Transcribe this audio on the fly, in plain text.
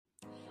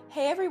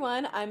Hey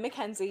everyone, I'm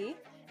Mackenzie.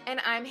 And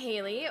I'm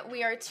Haley.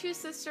 We are two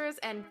sisters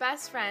and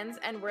best friends,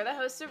 and we're the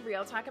hosts of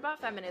Real Talk About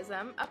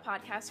Feminism, a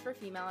podcast for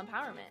female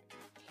empowerment.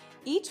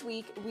 Each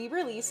week, we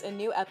release a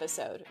new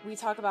episode. We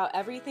talk about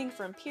everything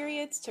from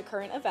periods to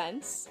current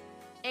events.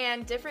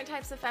 And different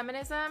types of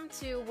feminism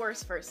to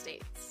worse first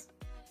dates.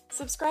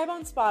 Subscribe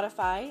on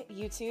Spotify,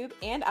 YouTube,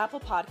 and Apple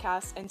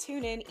Podcasts, and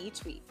tune in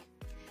each week.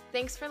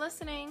 Thanks for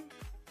listening.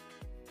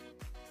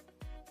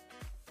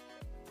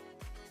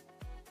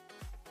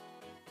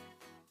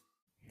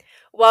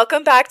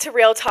 Welcome back to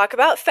Real Talk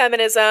About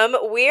Feminism.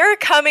 We are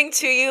coming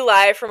to you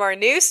live from our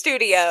new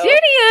studio.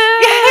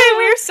 Yay,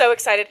 we're so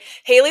excited.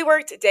 Haley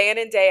worked day in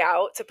and day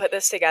out to put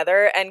this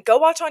together, and go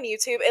watch on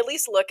YouTube. At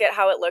least look at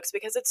how it looks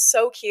because it's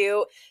so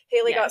cute.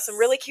 Haley got some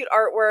really cute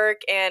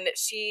artwork, and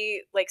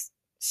she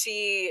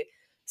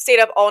stayed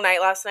up all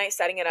night last night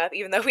setting it up,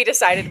 even though we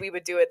decided we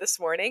would do it this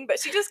morning, but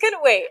she just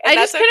couldn't wait. I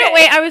just couldn't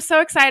wait. I was so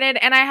excited,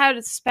 and I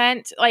had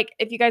spent,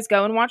 if you guys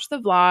go and watch the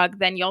vlog,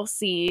 then you'll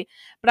see,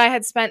 but I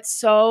had spent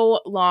so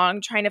long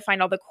trying to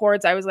find all the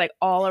cords. I was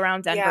all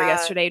around Denver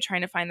yesterday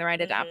trying to find the right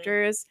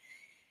adapters.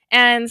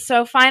 And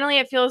so finally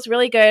it feels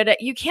really good.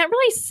 You can't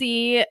really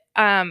see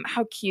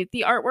how cute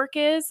the artwork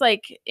is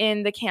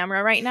in the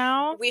camera right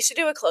now. We should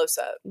do a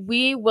close-up.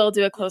 We will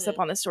do a close-up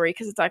on the story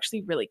because it's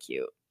actually really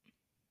cute.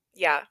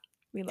 Yeah.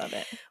 We love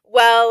it.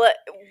 Well,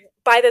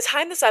 by the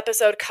time this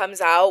episode comes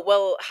out,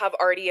 we'll have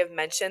already have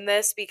mentioned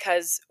this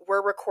because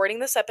we're recording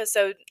this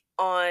episode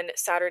on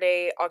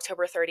Saturday,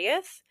 October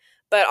 30th,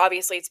 but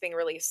obviously it's being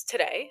released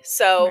today.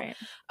 So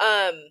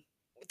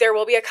there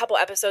will be a couple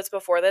episodes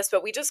before this,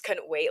 but we just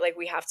couldn't wait.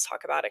 We have to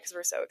talk about it because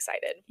we're so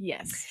excited.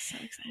 Yes, so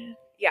excited.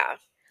 Yeah.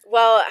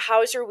 Well,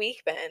 how's your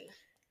week been?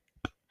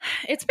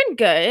 It's been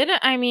good.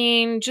 I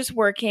mean, just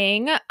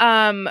working.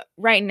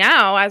 Right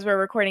now, as we're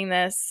recording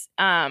this,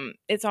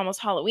 it's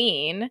almost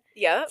Halloween.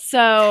 Yep.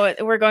 So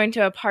we're going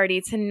to a party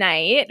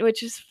tonight,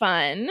 which is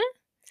fun.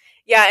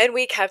 Yeah, and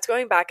we kept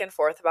going back and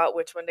forth about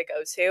which one to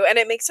go to. And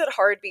it makes it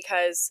hard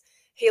because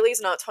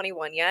Haley's not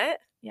 21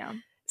 yet. Yeah.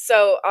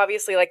 So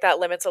obviously that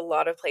limits a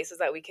lot of places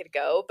that we could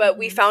go, but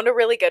we found a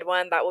really good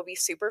one that will be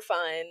super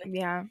fun.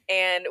 Yeah.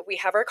 And we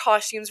have our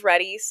costumes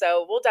ready,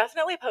 so we'll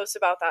definitely post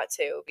about that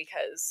too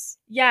because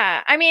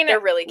I mean, they're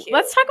really cute.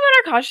 Let's talk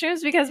about our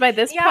costumes because by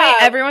this point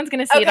everyone's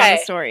going to see it on the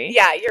story.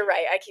 Yeah, you're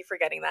right. I keep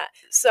forgetting that.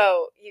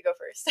 So you go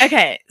first.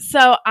 Okay.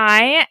 So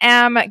I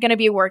am going to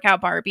be a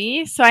workout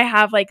Barbie. So I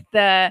have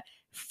the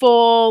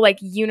full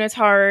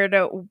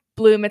unitard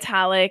blue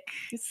metallic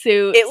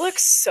suit. It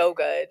looks so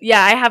good.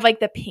 Yeah, I have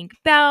the pink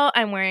belt.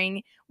 I'm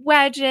wearing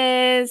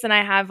wedges and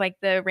I have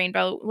the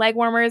rainbow leg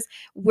warmers.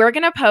 We're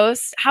gonna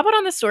post, how about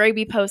on the story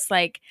we post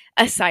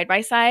a side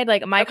by side,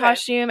 my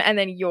costume and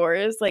then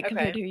yours,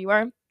 compared to who you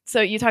are.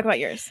 So you talk about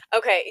yours.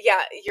 Okay,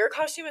 yeah, your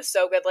costume is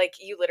so good.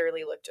 You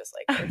literally look just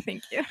like her. Oh,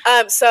 thank you.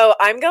 So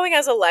I'm going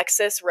as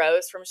Alexis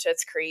Rose from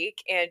Schitt's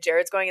Creek, and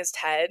Jared's going as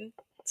Ted.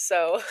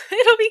 So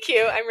it'll be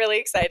cute. I'm really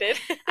excited.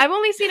 I've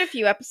only seen a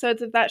few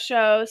episodes of that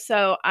show,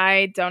 so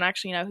I don't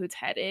actually know who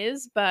Ted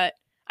is, but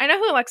I know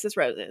who Alexis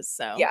Rose is.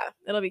 So yeah,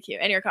 it'll be cute.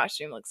 And your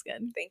costume looks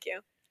good. Thank you.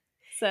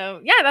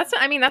 So yeah, that's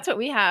what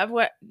we have.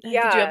 Did you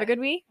have a good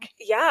week?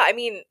 Yeah, I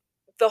mean,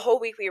 the whole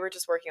week we were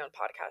just working on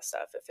podcast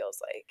stuff. It feels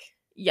like.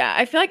 Yeah,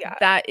 I feel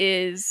that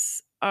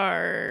is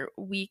our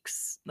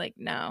weeks.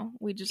 Now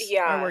we just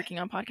are working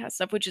on podcast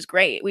stuff, which is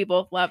great. We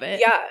both love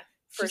it. Yeah,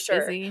 for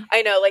sure. Busy.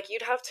 I know.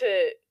 You'd have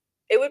to.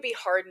 It would be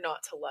hard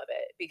not to love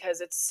it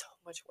because it's so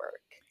much work.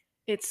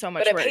 It's so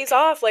much work. But it pays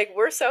off.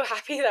 We're so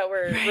happy that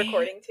we're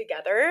recording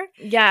together.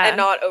 Yeah. And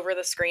not over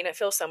the screen. It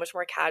feels so much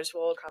more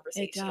casual,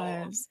 conversational.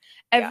 It does.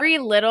 Every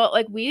little,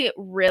 we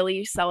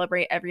really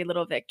celebrate every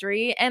little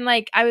victory. And,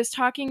 I was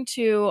talking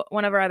to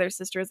one of our other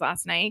sisters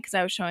last night because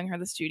I was showing her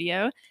the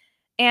studio.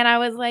 And I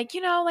was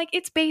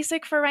it's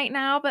basic for right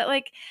now, but,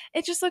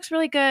 it just looks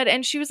really good.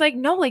 And she was like,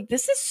 no,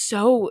 this is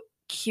so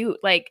cute.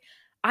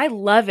 I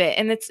love it.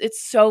 And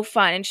it's so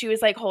fun. And she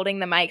was holding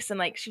the mics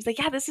and she was like,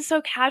 yeah, this is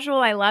so casual.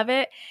 I love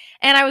it.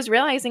 And I was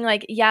realizing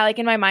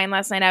in my mind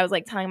last night, I was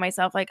telling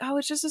myself oh,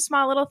 it's just a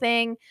small little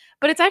thing,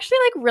 but it's actually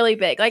really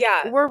big.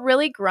 We're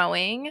really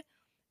growing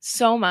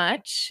so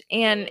much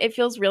and it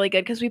feels really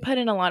good because we put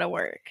in a lot of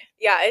work.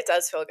 Yeah, it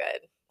does feel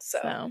good.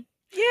 So.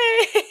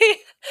 Yay.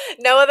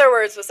 No other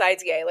words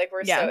besides yay.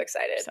 We're so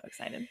excited. So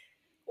excited.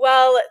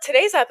 Well,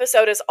 today's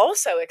episode is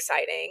also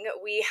exciting.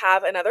 We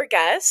have another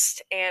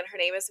guest, and her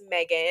name is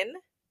Megan.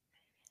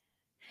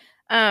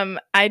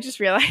 I just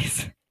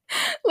realized,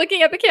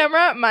 looking at the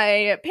camera,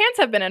 my pants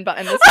have been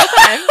unbuttoned this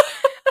whole time.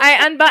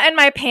 I unbuttoned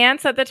my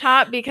pants at the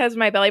top because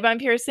my belly button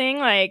piercing,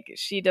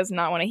 she does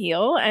not want to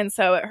heal, and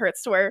so it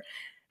hurts to wear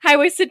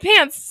high-waisted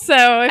pants. So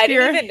I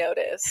didn't even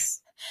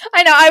notice.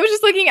 I know. I was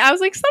just looking. I was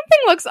like, something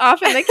looks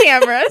off in the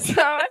camera.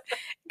 So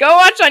go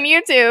watch on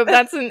YouTube.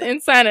 That's an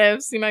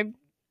incentive. See my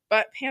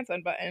pants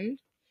unbuttoned.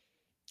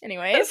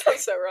 Anyways. That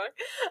sounds so wrong.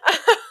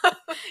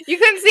 You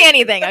couldn't see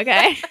anything,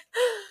 okay?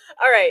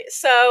 All right.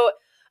 So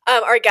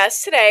Our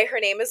guest today, her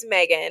name is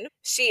Megan.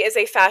 She is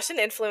a fashion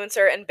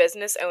influencer and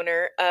business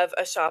owner of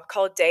a shop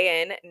called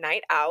Day In,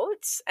 Night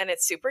Out, and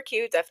it's super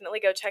cute. Definitely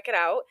go check it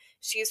out.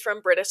 She's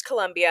from British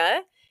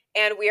Columbia,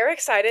 and we are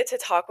excited to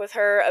talk with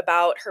her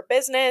about her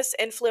business,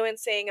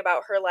 influencing,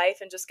 about her life,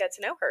 and just get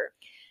to know her.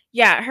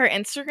 Yeah, her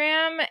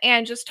Instagram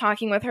and just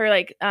talking with her,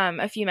 like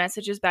a few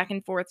messages back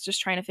and forth, just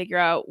trying to figure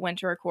out when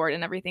to record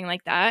and everything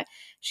like that.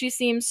 She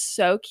seems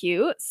so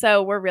cute,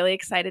 so we're really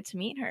excited to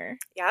meet her.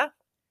 Yeah.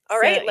 All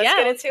right, let's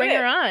get let's into bring it.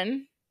 her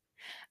on.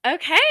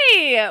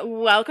 Okay,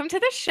 welcome to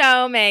the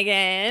show,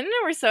 Megan.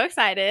 We're so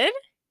excited.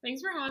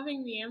 Thanks for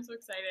having me. I'm so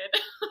excited.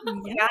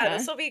 Yeah,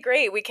 this will be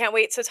great. We can't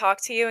wait to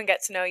talk to you and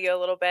get to know you a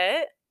little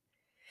bit.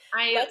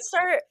 Let's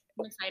start.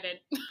 I'm excited.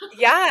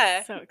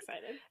 Yeah. So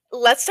excited.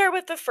 Let's start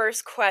with the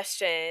first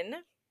question.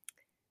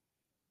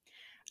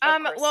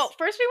 Well,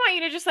 first we want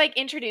you to just like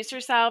introduce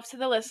yourself to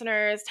the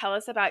listeners, tell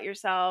us about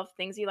yourself,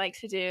 things you like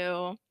to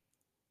do.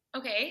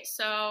 Okay,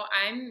 so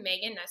I'm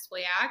Megan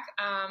Nespliak.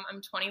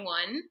 I'm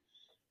 21.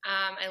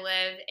 I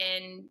live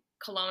in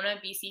Kelowna,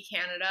 BC,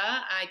 Canada.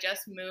 I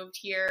just moved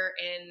here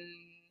in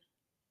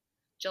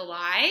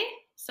July,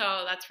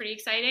 so that's pretty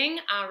exciting.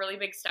 A really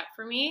big step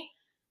for me.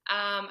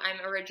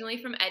 I'm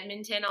originally from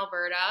Edmonton,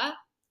 Alberta.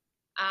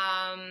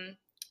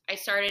 I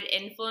started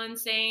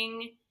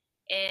influencing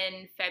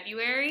in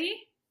February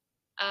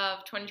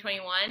of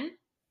 2021.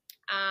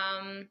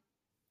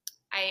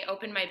 I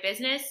opened my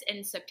business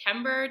in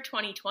September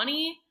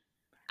 2020.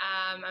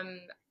 I'm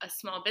a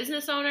small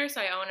business owner,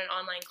 so I own an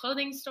online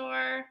clothing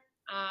store.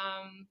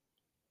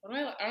 What do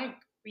I don't,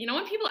 you know,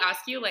 when people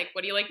ask you, like,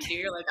 what do you like to do?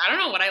 You're like, I don't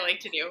know what I like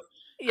to do.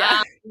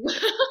 Yeah.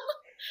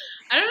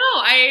 I don't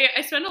know.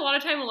 I spend a lot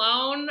of time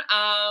alone.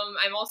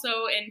 I'm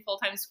also in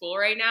full-time school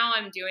right now.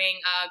 I'm doing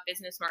a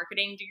business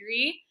marketing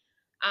degree.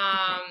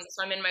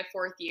 So I'm in my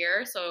 4th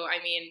year. So,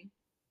 I mean,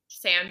 to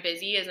say I'm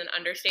busy is an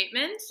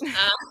understatement.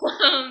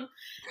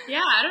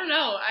 Yeah, I don't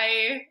know.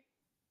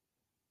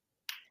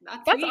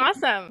 That's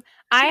awesome.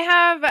 I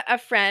have a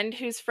friend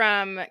who's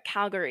from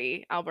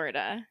Calgary,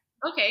 Alberta.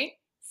 Okay.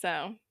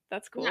 So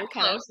that's cool. Yeah,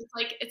 close.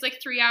 It's like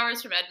 3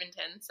 hours from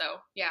Edmonton. So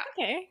yeah.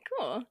 Okay,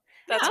 cool.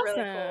 That's awesome.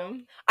 Really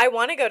cool. I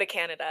want to go to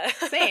Canada.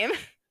 Same.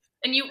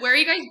 And where are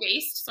you guys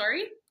based?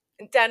 Sorry?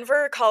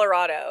 Denver,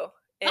 Colorado,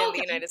 in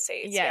the United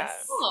States. Yes.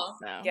 Yeah. Cool.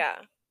 So, yeah.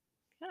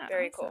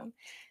 Very awesome. Cool.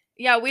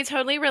 Yeah, we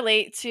totally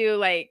relate to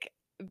like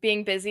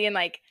being busy and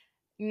like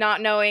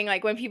not knowing,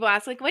 like when people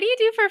ask like, what do you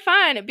do for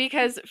fun?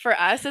 Because for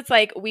us, it's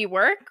like we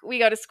work, we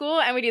go to school,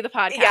 and we do the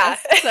podcast. Yeah.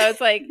 So it's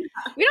like we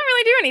don't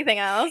really do anything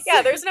else.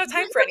 Yeah, there's no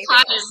time for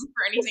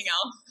anything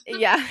else.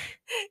 Yeah.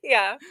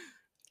 Yeah.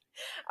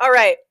 All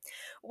right.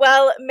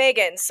 Well,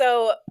 Megan,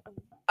 so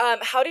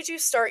how did you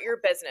start your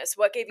business?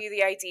 What gave you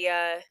the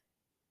idea?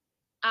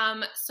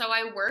 So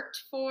I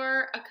worked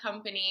for a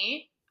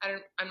company.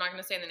 I'm not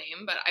going to say the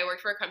name, but I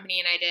worked for a company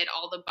and I did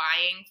all the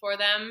buying for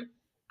them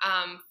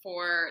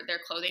for their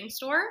clothing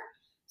store.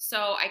 So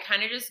I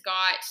kind of just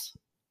got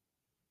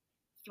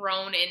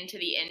thrown into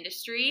the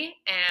industry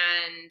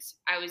and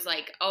I was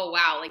like, oh,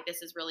 wow, like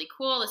this is really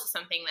cool. This is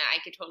something that I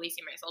could totally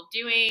see myself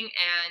doing.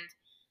 And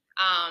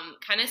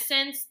kind of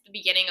since the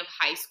beginning of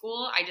high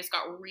school, I just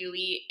got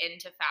really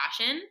into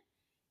fashion.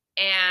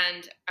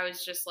 And I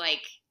was just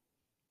like,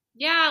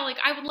 yeah, like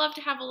I would love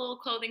to have a little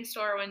clothing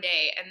store one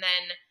day. And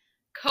then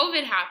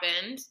COVID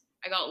happened.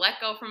 I got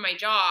let go from my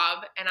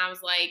job and I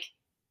was like,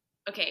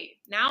 okay,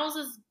 now's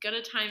as good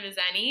a time as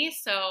any.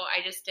 So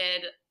I just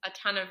did a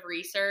ton of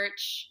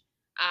research,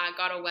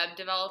 got a web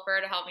developer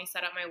to help me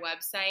set up my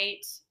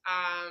website.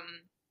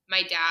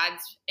 My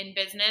dad's in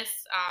business,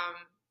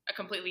 a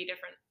completely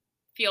different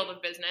field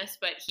of business,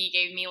 but he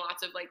gave me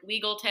lots of like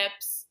legal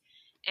tips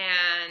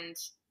and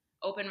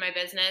opened my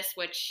business,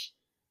 which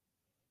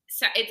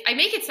I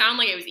make it sound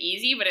like it was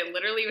easy, but it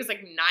literally was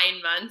like 9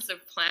 months of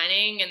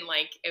planning and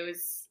like I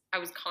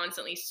was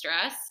constantly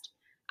stressed.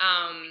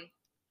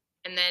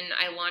 And then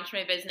I launched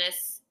my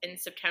business in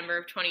September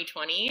of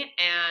 2020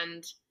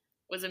 and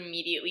was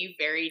immediately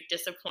very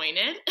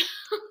disappointed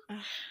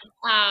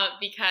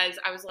because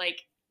I was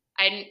like,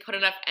 I didn't put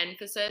enough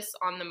emphasis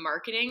on the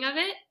marketing of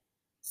it.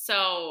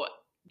 So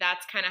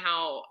that's kind of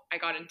how I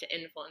got into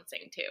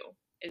influencing too.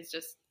 It's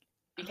just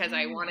because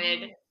I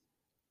wanted,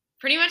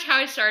 pretty much how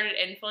I started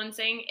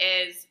influencing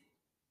is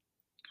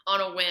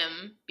on a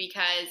whim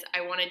because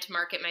I wanted to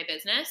market my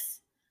business.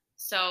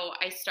 So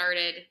I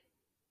started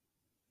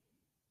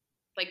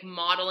like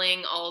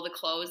modeling all the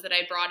clothes that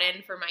I brought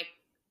in for my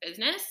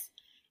business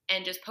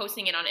and just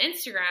posting it on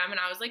Instagram.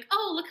 And I was like,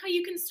 oh, look how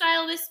you can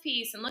style this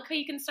piece and look how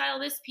you can style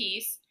this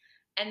piece.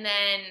 And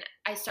then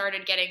I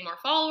started getting more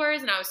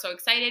followers and I was so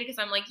excited because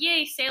I'm like,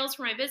 yay, sales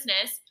for my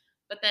business.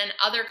 But then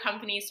other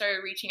companies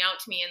started reaching out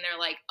to me and they're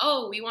like,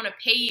 oh, we want to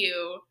pay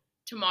you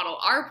to model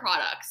our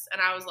products. And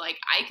I was like,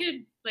 I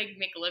could like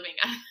make a living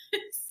out of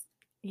this.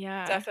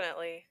 Yeah.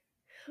 Definitely.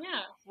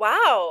 Yeah.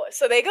 Wow.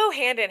 So they go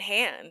hand in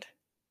hand.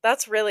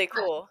 That's really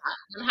cool.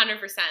 100%.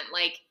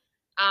 Like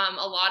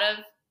a lot of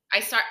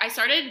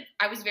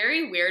I was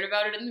very weird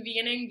about it in the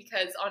beginning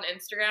because on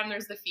Instagram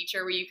there's the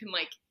feature where you can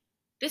like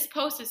this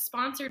post is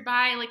sponsored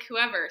by like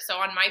whoever. So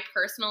on my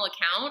personal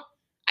account,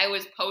 I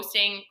was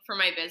posting for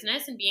my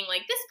business and being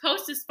like, this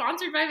post is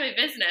sponsored by my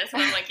business.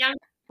 And I'm like, yeah, I'm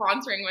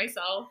sponsoring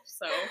myself.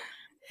 So.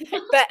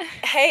 But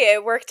hey,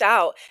 it worked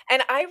out.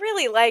 And I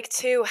really like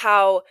too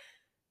how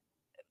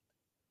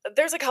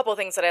there's a couple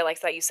things that I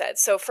liked that you said.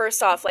 So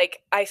first off, like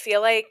I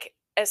feel like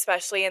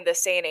especially in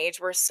this day and age,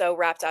 we're so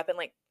wrapped up in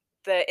like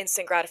the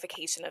instant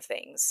gratification of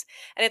things.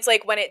 And it's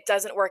like when it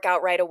doesn't work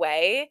out right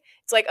away,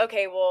 it's like,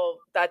 okay, well,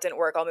 that didn't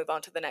work. I'll move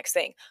on to the next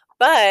thing.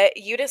 But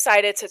you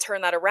decided to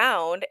turn that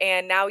around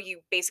and now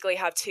you basically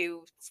have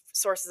two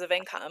sources of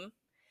income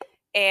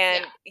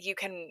and you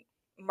can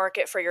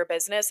market for your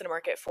business and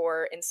market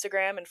for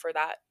Instagram and for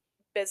that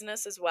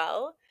business as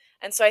well.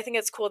 And so I think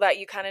it's cool that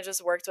you kind of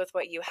just worked with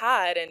what you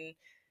had, and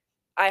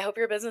I hope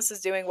your business is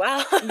doing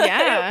well.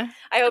 Yeah.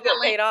 I hope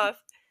it paid off.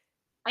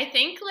 I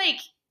think like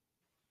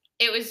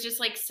it was just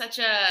like such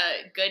a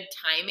good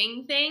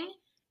timing thing.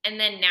 And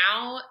then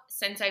now,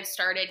 since I've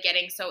started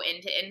getting so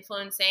into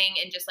influencing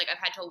and just like I've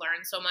had to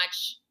learn so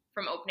much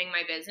from opening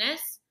my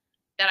business,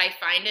 that I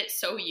find it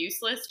so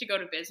useless to go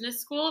to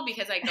business school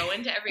because I go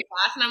into every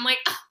class and I'm like,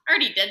 oh, I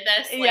already did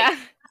this. Like, I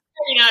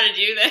already know how to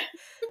do this.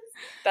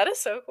 That is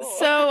so cool.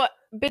 So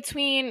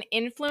between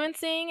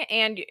influencing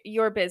and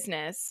your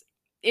business,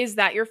 is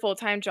that your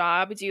full-time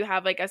job? Do you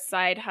have like a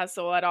side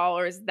hustle at all,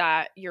 or is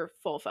that your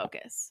full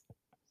focus?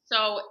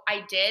 So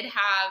I did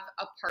have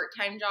a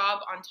part-time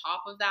job on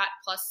top of that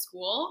plus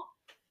school.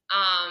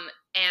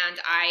 And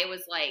I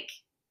was like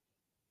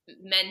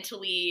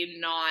mentally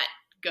not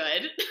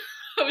good.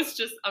 I was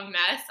just a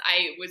mess.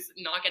 I was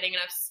not getting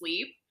enough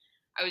sleep.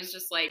 I was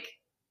just like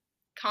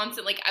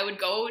constant, like I would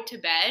go to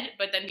bed,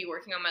 but then be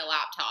working on my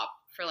laptop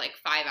for like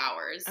 5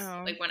 hours.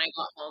 Like when I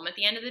got home at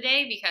the end of the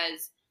day,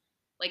 because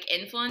like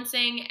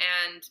influencing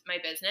and my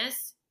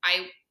business,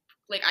 I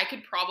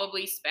could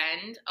probably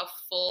spend a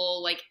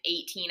full like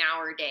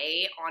 18-hour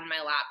day on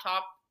my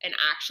laptop and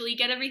actually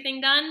get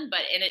everything done.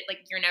 But in it, like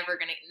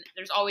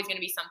there's always gonna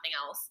be something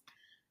else.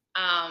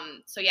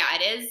 So yeah,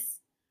 it is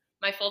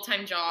my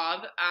full-time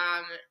job.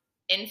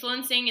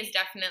 Influencing is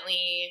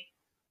definitely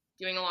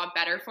doing a lot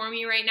better for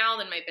me right now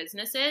than my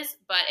business is,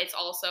 but it's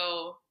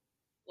also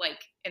like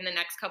in the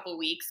next couple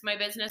weeks, my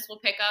business will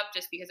pick up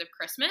just because of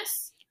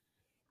Christmas.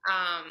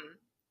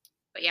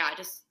 But yeah,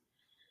 just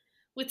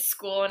with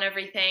school and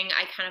everything,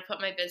 I kind of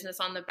put my business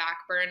on the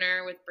back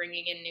burner with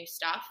bringing in new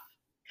stuff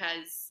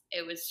because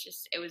it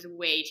was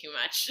way too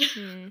much.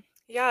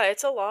 Yeah,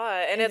 it's a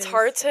lot. And it's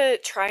hard to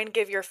try and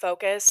give your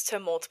focus to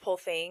multiple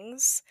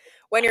things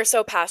when you're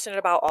so passionate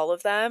about all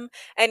of them.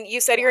 And you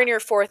said you're in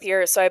your 4th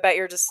year, so I bet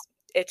you're just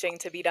itching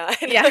to be done.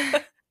 Yeah.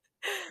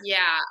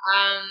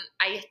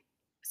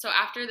 So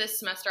after this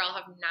semester, I'll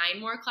have 9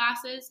 more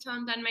classes till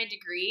I'm done my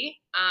degree.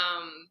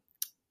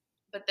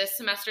 But this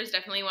semester is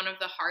definitely one of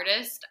the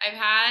hardest I've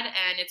had.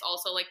 And it's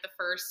also like the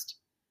first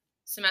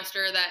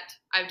semester that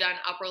I've done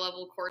upper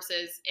level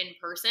courses in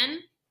person.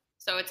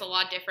 So it's a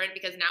lot different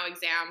because now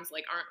exams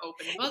like aren't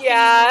open book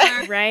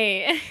anymore.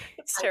 Right.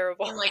 It's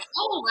terrible. I'm like,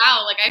 oh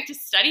wow, like I have to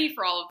study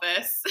for all of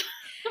this.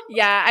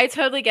 Yeah, I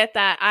totally get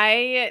that.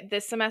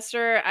 This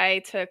semester I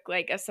took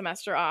like a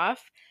semester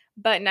off,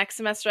 but next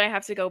semester I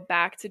have to go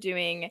back to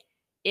doing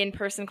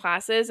in-person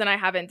classes, and I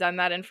haven't done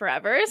that in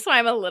forever, so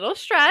I'm a little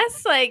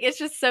stressed. Like it's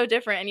just so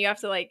different, and you have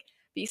to like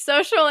be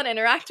social and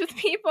interact with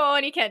people,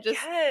 and you can't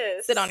just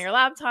sit on your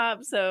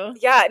laptop. So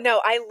yeah,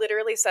 no, I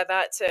literally said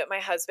that to my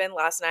husband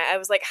last night. I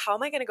was like, how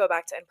am I going to go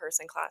back to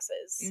in-person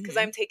classes? Because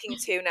I'm taking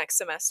 2 next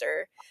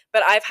semester,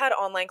 but I've had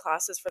online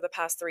classes for the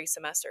past 3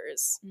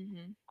 semesters.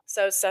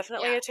 So it's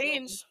definitely a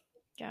change.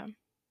 Yeah,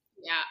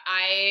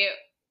 I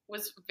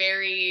was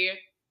very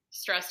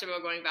stressed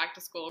about going back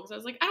to school because I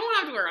was like, I don't want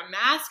to have to wear a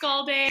mask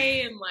all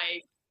day, and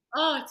like,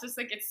 oh, it's just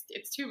like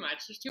it's too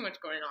much. There's too much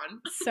going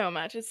on. So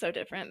much. It's so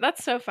different.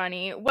 That's so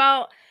funny.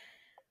 Well,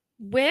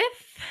 with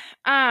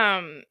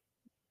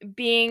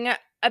being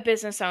a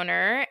business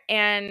owner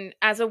and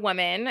as a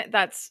woman,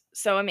 that's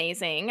so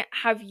amazing.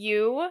 Have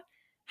you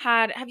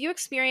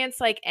experienced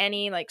like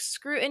any like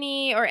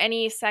scrutiny or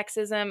any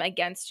sexism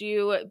against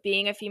you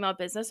being a female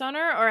business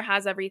owner, or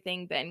has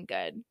everything been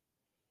good?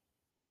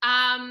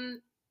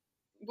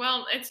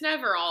 Well, it's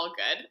never all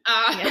good.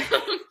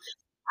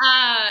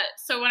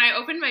 So when I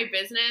opened my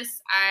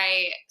business,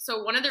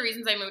 so one of the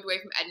reasons I moved away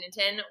from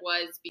Edmonton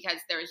was because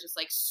there was just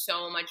like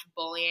so much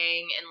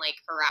bullying and like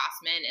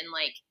harassment, and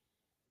like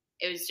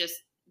it was just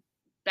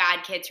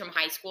bad kids from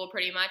high school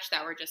pretty much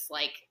that were just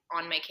like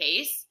on my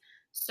case.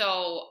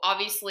 So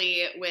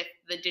obviously with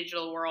the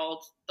digital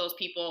world, those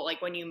people,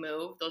 like when you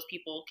move, those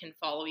people can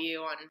follow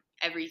you on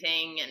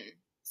everything and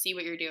see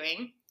what you're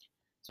doing.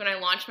 So when I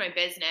launched my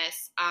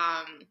business,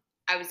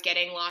 I was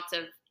getting lots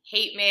of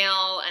hate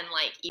mail and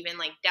like even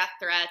like death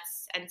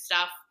threats and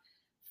stuff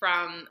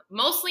from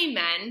mostly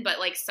men, but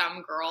like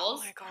some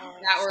girls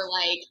that were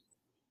like,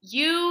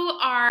 you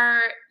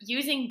are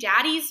using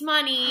daddy's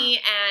money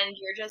and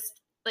you're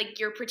just like,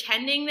 you're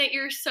pretending that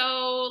you're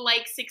so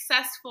like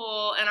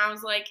successful. And I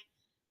was like,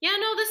 yeah,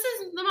 no, this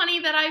is the money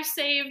that I've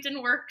saved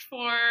and worked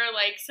for,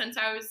 like, since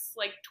I was,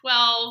 like,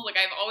 12. Like,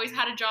 I've always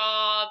had a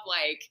job.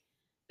 Like,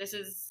 this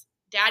is,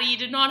 daddy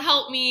did not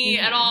help me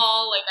at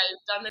all. Like,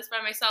 I've done this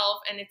by myself.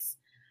 And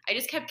I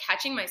just kept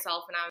catching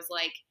myself, and I was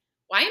like,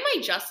 why am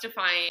I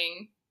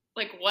justifying,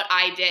 like, what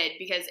I did?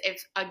 Because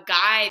if a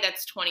guy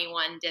that's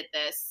 21 did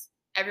this,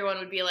 everyone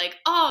would be like,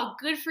 oh,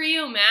 good for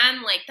you,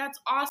 man. Like, that's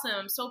awesome.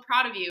 I'm so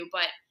proud of you.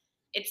 But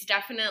it's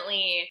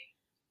definitely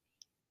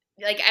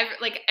like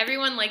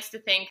everyone likes to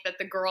think that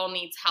the girl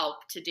needs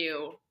help to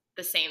do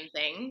the same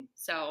thing.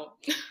 So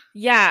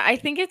Yeah, I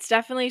think it's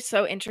definitely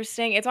so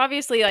interesting. It's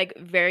obviously like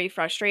very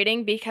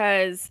frustrating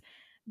because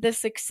the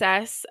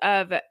success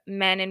of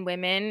men and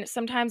women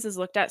sometimes is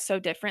looked at so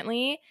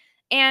differently.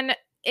 And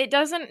it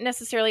doesn't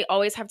necessarily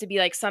always have to be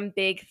like some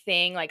big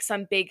thing, like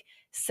some big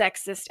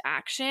sexist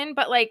action,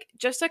 but like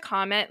just a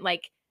comment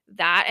like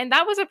that. And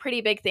that was a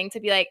pretty big thing to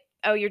be like,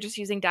 oh, you're just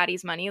using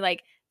daddy's money.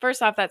 Like,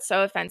 first off, that's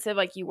so offensive.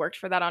 Like, you worked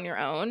for that on your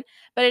own.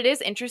 But it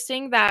is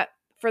interesting that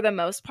for the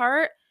most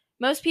part,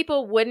 most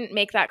people wouldn't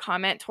make that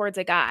comment towards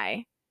a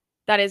guy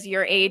that is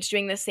your age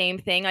doing the same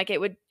thing. Like, it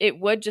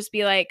would just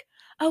be like,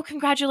 oh,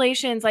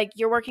 congratulations, like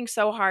you're working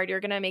so hard,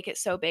 you're gonna make it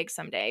so big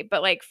someday.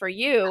 But like for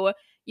you,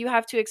 you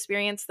have to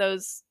experience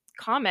those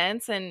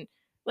comments, and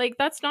like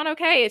that's not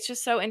okay. It's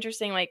just so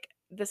interesting, like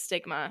the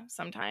stigma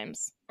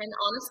sometimes. and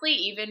honestly,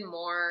 even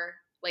more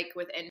like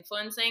with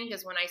influencing,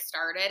 because when I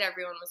started,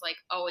 everyone was like,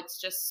 oh, it's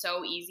just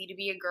so easy to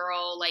be a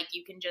girl. Like,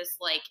 you can just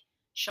like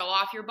show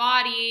off your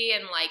body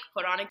and like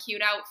put on a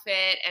cute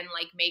outfit and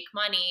like make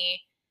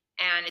money.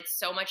 And it's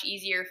so much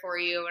easier for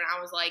you. And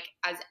I was like,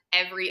 as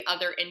every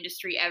other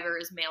industry ever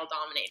is male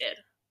dominated.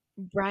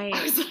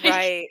 I was like,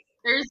 Right.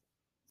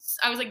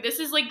 I was like, this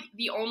is like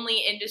the only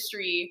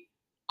industry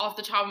off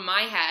the top of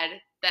my head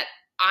that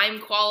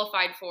I'm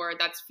qualified for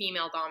that's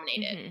female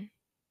dominated.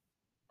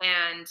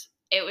 And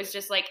it was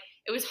just like,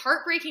 it was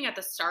heartbreaking at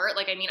the start.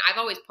 Like, I mean, I've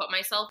always put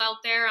myself out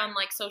there on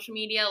like social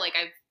media. Like,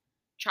 I've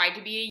tried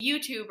to be a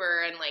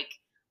YouTuber, and like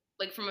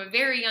from a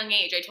very young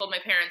age, I told my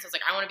parents, I was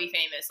like, I want to be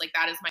famous. Like,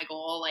 that is my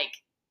goal. Like,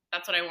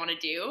 that's what I want to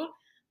do.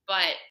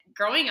 But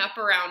growing up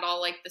around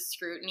all like the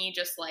scrutiny,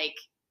 just like,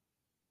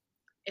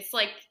 it's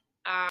like,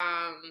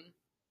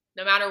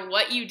 no matter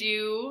what you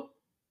do,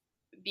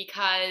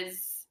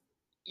 because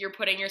you're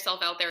putting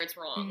yourself out there, it's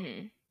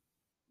wrong.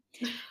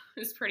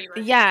 It's pretty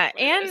much Yeah,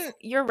 and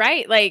you're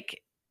right.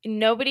 Like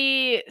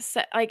nobody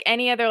like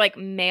any other like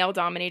male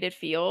dominated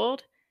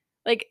field,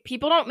 like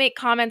people don't make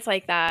comments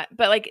like that,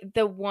 but like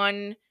the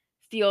one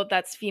field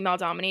that's female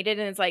dominated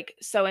and it's like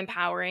so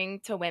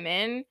empowering to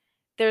women,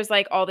 there's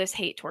like all this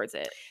hate towards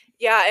it.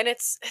 Yeah, and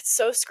it's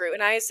so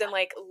scrutinized and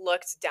like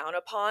looked down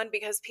upon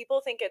because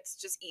people think it's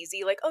just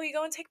easy, like, oh, you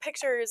go and take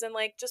pictures and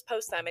like just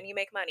post them and you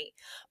make money.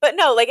 But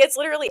no, like it's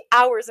literally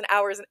hours and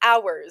hours and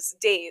hours,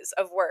 days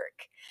of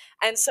work.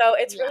 And so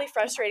it's really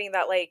frustrating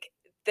that like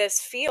this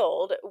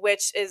field,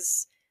 which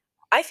is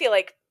I feel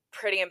like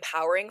pretty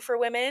empowering for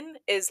women,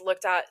 is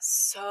looked at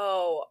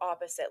so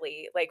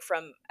oppositely, like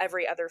from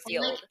every other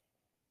field.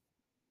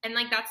 And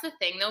like that's the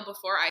thing though,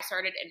 before I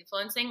started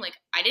influencing, like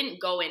I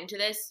didn't go into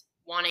this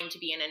wanting to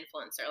be an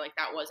influencer. Like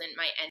that wasn't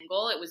my end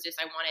goal. It was just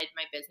I wanted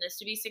my business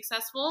to be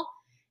successful.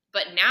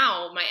 But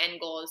now my end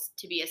goal is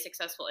to be a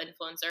successful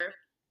influencer.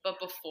 But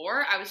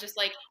before I was just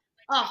like,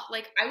 oh,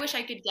 like I wish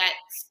I could get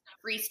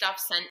free stuff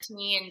sent to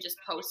me and just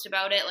post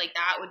about it. Like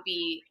that would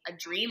be a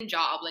dream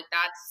job. Like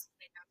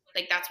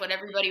that's what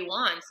everybody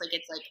wants. Like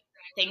it's like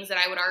things that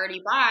I would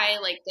already buy,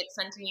 like get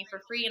sent to me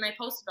for free and I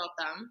post about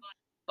them.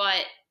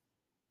 But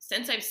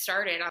since I've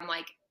started, I'm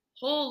like,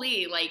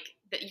 holy, like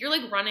you're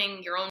like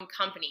running your own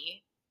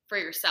company for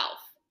yourself.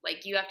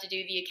 Like you have to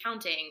do the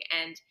accounting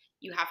and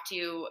you have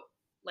to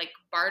like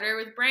barter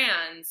with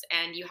brands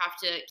and you have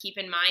to keep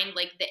in mind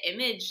like the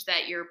image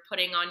that you're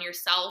putting on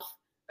yourself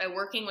by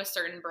working with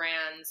certain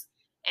brands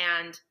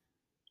and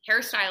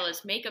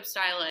hairstylist, makeup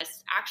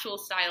stylist, actual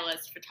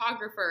stylist,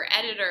 photographer,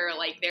 editor.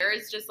 Like there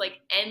is just like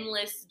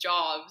endless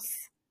jobs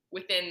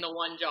within the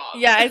one job.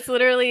 Yeah, it's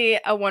literally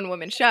a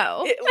one-woman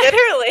show.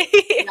 Literally.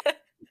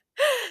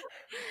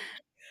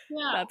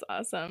 Yeah. That's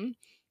awesome.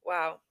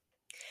 Wow.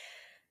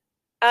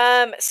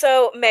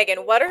 So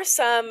Megan, what are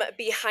some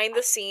behind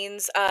the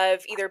scenes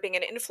of either being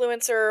an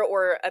influencer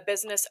or a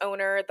business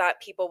owner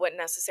that people wouldn't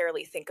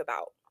necessarily think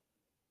about?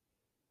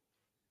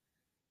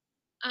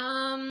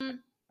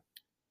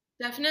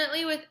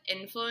 Definitely with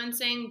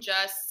influencing,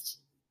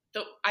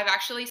 I've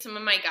actually, some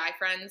of my guy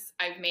friends,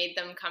 I've made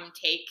them come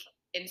take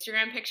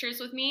Instagram pictures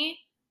with me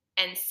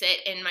and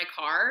sit in my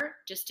car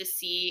just to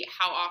see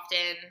how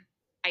often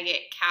I get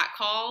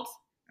catcalled,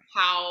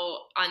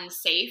 how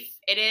unsafe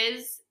it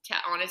is to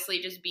honestly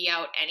just be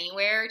out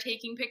anywhere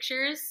taking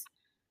pictures,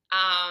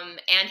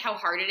 and how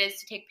hard it is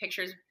to take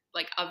pictures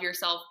like of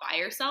yourself by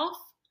yourself,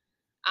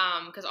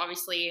 because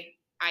obviously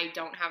I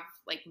don't have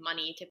like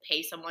money to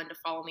pay someone to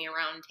follow me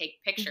around and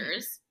take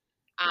pictures.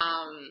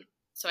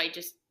 So I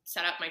just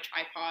set up my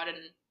tripod and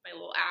my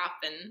little app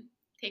and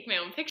take my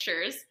own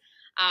pictures.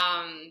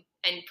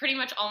 And pretty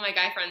much all my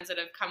guy friends that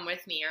have come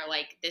with me are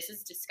like, this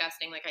is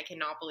disgusting. Like, I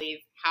cannot believe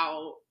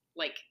how,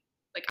 like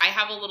I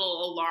have a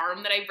little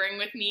alarm that I bring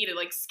with me to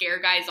like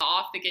scare guys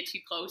off that get too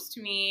close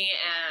to me.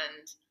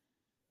 And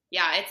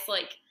yeah, it's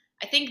like,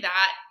 I think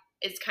that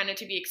is kind of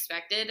to be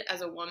expected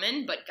as a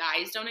woman, but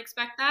guys don't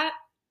expect that.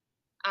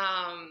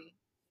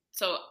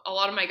 So a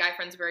lot of my guy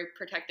friends are very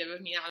protective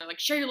of me now. They're like,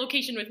 share your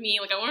location with me.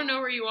 Like, I want to know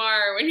where you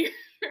are when you're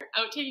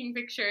out taking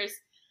pictures.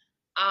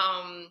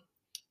 And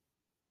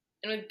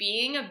with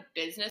being a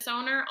business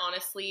owner,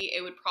 honestly,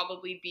 it would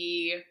probably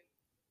be,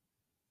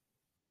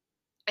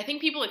 I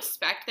think people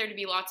expect there to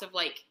be lots of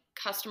like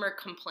customer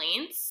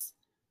complaints,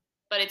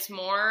 but it's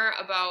more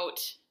about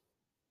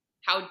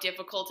how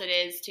difficult it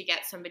is to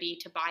get somebody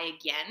to buy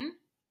again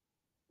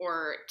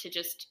or to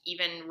just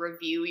even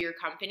review your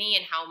company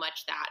and how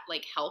much that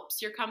like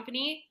helps your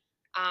company.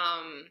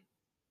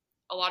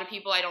 A lot of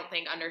people I don't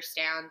think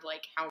understand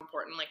like how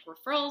important like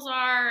referrals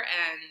are,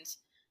 and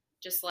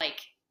just like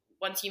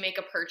once you make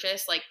a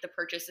purchase, like the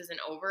purchase isn't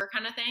over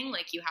kind of thing.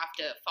 Like you have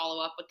to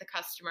follow up with the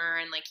customer,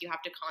 and like you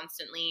have to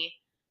constantly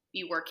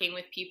be working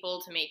with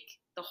people to make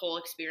the whole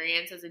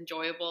experience as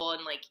enjoyable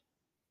and like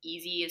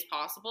easy as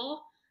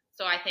possible.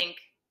 So I think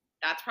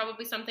that's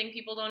probably something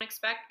people don't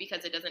expect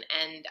because it doesn't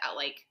end at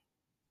like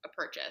a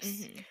purchase.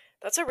 Mhm.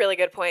 That's a really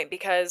good point,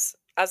 because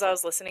as I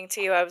was listening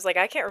to you, I was like,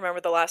 I can't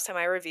remember the last time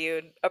I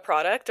reviewed a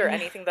product or Yeah.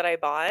 anything that I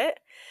bought.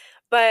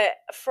 But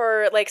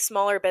for like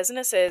smaller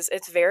businesses,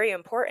 it's very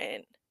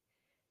important.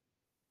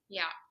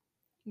 Yeah.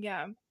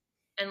 Yeah.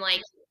 And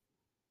like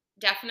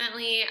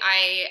definitely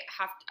I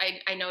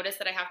noticed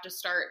that I have to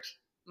start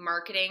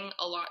marketing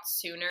a lot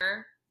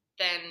sooner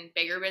than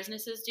bigger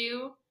businesses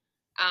do.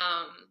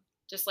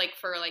 Just like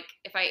for like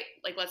if I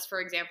like let's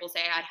for example say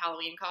I had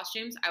Halloween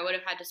costumes, I would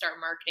have had to start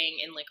marketing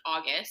in like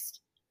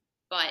August,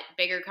 but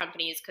bigger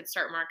companies could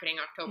start marketing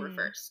October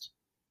 1st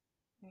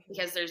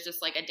because there's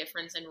just like a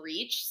difference in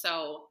reach.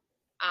 So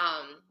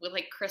with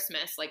like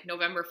Christmas, like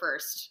November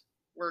 1st,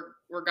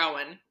 we're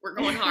going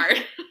hard.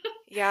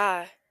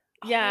 Yeah.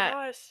 Oh Yeah.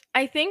 my gosh.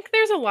 I think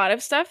there's a lot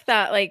of stuff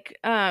that like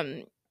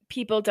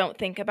people don't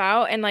think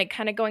about, and like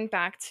kind of going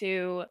back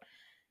to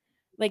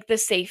like the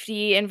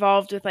safety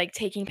involved with like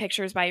taking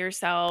pictures by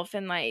yourself,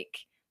 and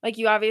like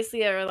you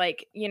obviously are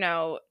like, you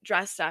know,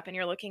 dressed up and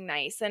you're looking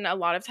nice, and a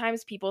lot of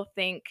times people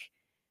think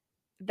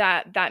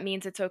that that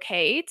means it's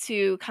okay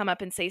to come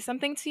up and say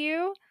something to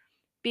you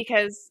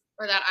because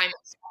Or that I'm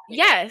expecting it.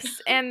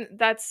 yes, and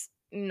that's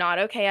not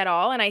okay at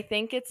all. And I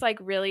think it's like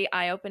really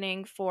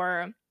eye-opening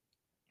for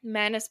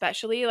men,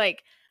 especially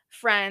like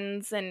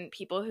friends and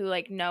people who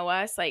like know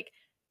us, like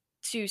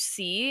to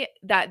see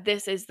that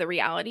this is the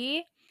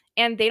reality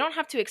and they don't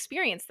have to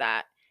experience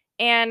that.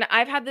 And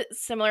I've had the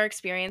similar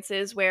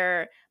experiences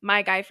where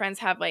my guy friends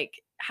have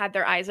like had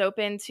their eyes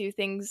open to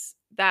things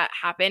that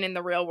happen in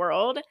the real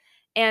world,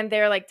 and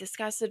they're like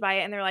disgusted by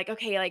it, and they're like,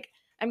 okay, like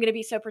I'm going to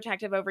be so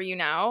protective over you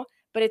now.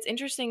 But it's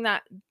interesting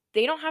that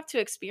they don't have to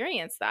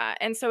experience that.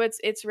 And so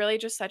it's really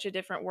just such a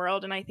different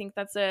world, and I think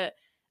that's a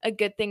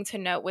good thing to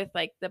note with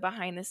like the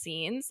behind the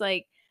scenes.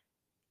 Like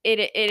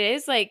it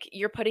is like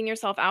you're putting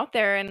yourself out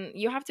there and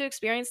you have to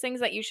experience things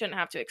that you shouldn't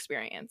have to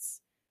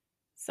experience.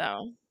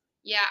 So,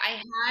 Yeah,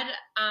 I had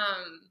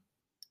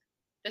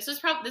this is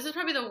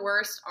probably the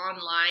worst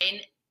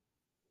online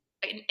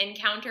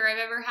encounter I've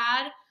ever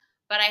had,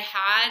 but I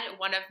had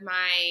one of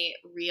my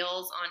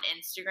reels on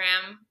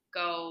Instagram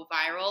go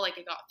viral. Like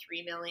it got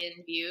 3 million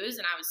views,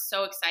 and I was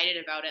so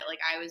excited about it. Like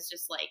I was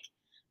just like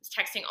was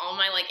texting all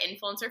my like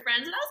influencer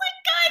friends, and I was like,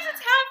 guys,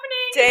 it's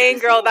happening. Dang,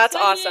 It's girl, so that's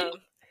exciting.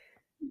 awesome.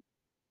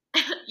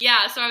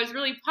 Yeah, so I was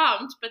really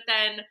pumped, but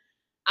then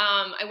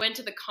I went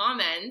to the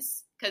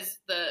comments because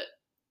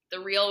the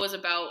reel was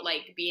about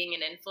like being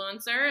an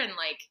influencer, and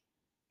like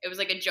it was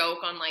like a joke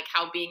on like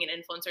how being an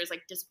influencer is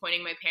like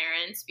disappointing my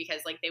parents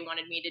because like they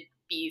wanted me to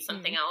be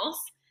something else.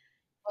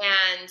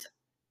 And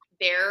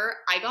there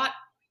I got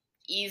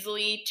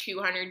easily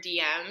 200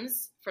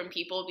 DMs from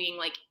people being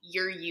like,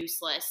 you're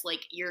useless,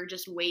 like you're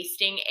just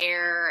wasting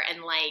air,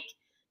 and like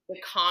the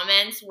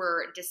comments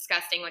were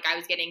disgusting. Like I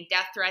was getting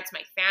death threats,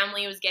 my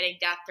family was getting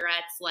death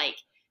threats, like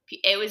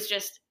it was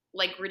just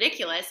like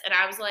ridiculous. And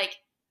I was like,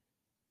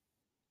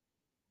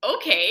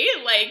 okay,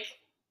 like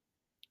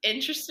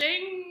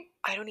interesting.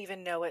 I don't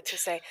even know what to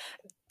say.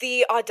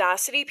 The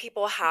audacity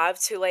people have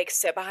to like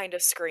sit behind a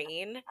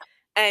screen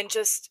and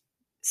just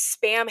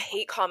spam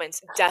hate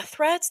comments, death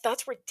threats,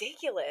 that's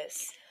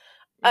ridiculous.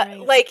 right.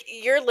 Like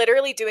you're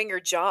literally doing your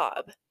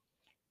job,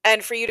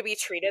 and for you to be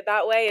treated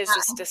that way is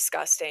just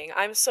disgusting.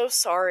 I'm so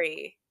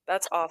sorry.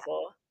 That's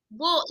awful.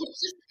 Well,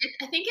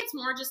 I think it's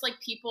more just like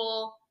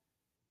people,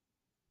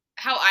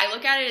 how I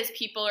look at it is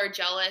people are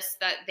jealous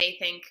that they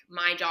think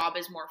my job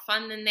is more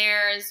fun than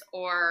theirs,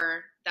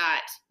 or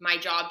that my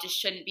job just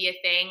shouldn't be a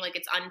thing. Like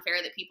it's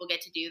unfair that people get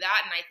to do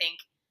that. And I think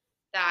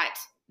that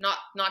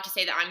not to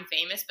say that I'm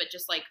famous, but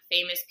just like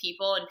famous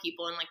people and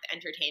people in like the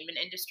entertainment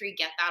industry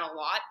get that a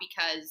lot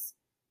because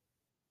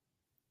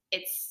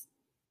it's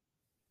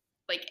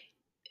like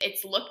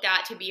it's looked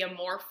at to be a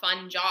more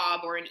fun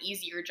job or an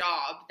easier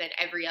job than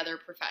every other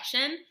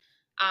profession.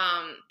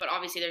 But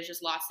obviously there's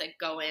just lots that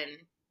go in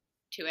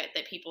to it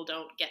that people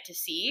don't get to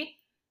see.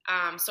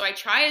 So I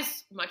try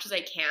as much as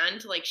I can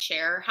to like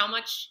share how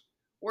much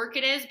work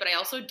it is, but I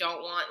also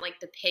don't want like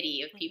the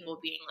pity of people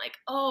being like,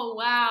 oh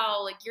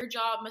wow, like your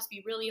job must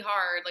be really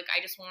hard. Like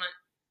I just want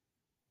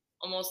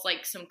almost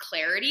like some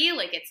clarity.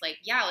 Like it's like,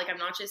 yeah, like I'm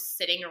not just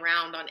sitting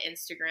around on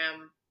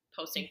Instagram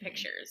posting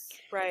pictures.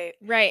 Right.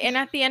 Right. And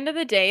at the end of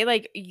the day,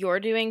 like you're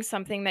doing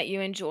something that you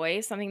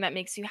enjoy, something that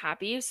makes you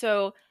happy.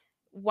 So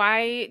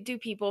why do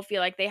people feel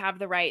like they have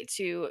the right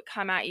to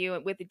come at you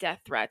with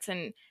death threats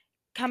and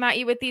come at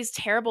you with these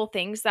terrible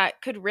things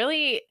that could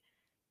really,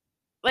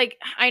 like,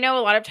 I know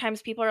a lot of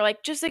times people are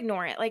like, just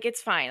ignore it. Like,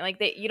 it's fine. Like,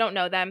 you don't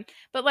know them.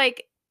 But,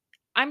 like,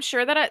 I'm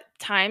sure that at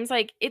times,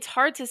 like, it's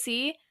hard to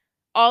see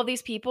all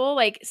these people,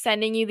 like,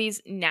 sending you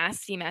these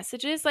nasty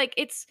messages. Like,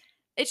 it's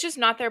just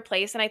not their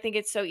place. And I think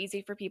it's so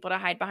easy for people to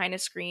hide behind a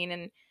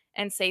screen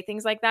and say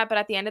things like that. But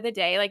at the end of the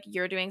day, like,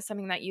 you're doing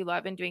something that you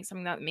love and doing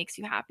something that makes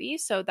you happy.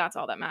 So that's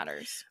all that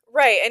matters.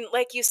 Right. And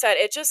like you said,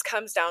 it just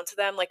comes down to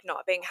them like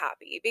not being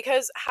happy,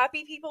 because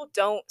happy people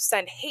don't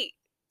send hate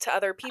to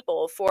other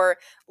people for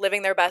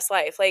living their best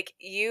life. Like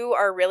you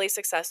are really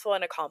successful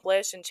and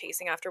accomplished and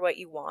chasing after what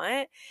you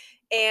want.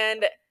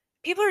 And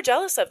people are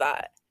jealous of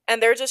that.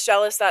 And they're just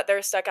jealous that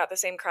they're stuck at the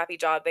same crappy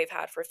job they've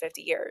had for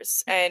 50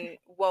 years and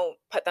won't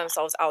put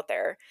themselves out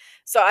there.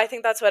 So I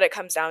think that's what it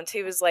comes down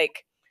to, is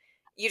like,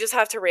 you just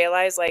have to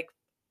realize like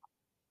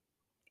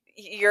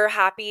you're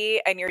happy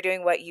and you're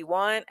doing what you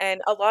want.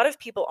 And a lot of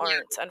people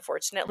aren't,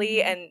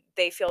 unfortunately, and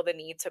they feel the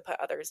need to put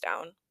others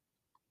down.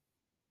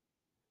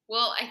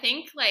 Well, I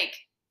think like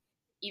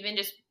even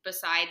just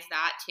besides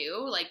that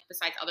too, like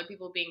besides other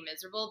people being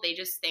miserable, they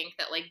just think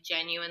that like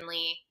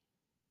genuinely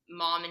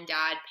mom and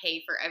dad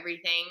pay for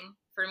everything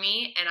for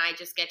me and I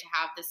just get to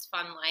have this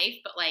fun life.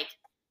 But like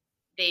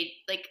they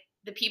like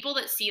the people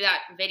that see that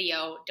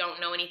video don't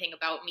know anything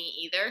about me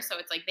either. So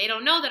it's like they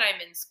don't know that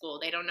I'm in school.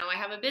 They don't know I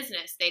have a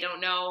business. They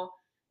don't know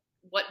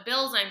what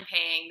bills I'm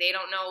paying. They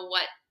don't know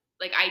what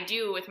like I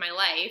do with my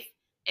life.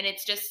 And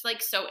it's just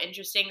like so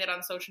interesting that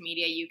on social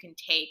media you can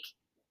take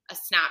a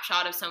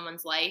snapshot of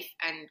someone's life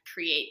and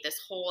create this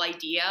whole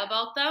idea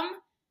about them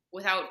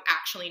without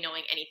actually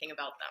knowing anything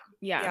about them.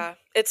 Yeah.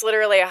 It's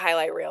literally a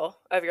highlight reel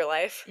of your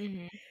life.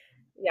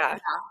 Yeah,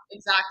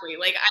 exactly.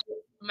 Like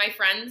my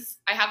friends,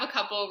 I have a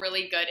couple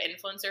really good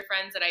influencer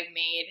friends that I've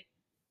made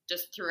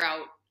just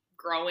throughout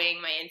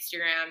growing my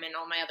Instagram and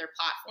all my other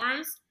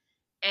platforms.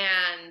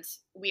 And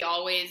we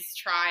always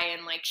try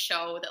and like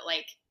show that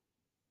like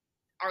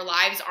our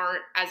lives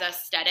aren't as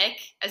aesthetic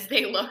as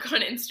they look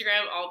on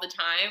Instagram all the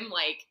time.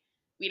 Like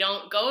we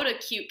don't go to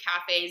cute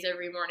cafes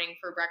every morning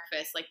for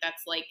breakfast. Like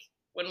that's like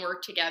when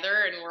we're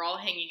together and we're all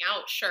hanging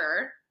out,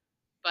 sure.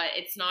 But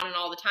it's not an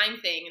all the time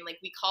thing. And like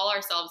we call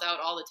ourselves out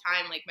all the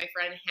time. Like my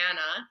friend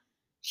Hannah,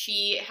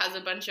 she has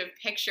a bunch of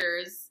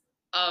pictures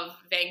of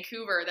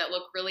Vancouver that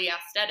look really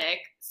aesthetic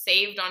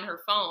saved on her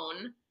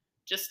phone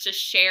just to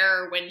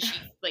share when she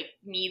like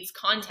needs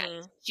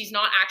content. She's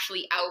not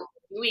actually out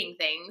doing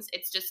things.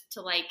 It's just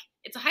to like,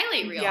 it's a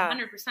highlight reel,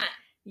 100%.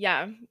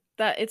 Yeah,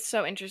 that it's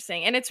so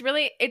interesting. And it's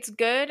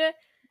good.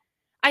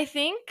 I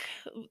think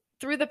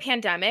through the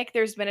pandemic,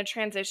 there's been a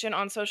transition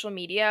on social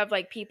media of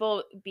like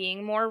people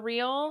being more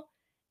real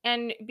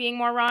and being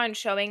more raw and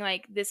showing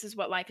like this is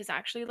what life is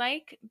actually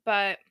like.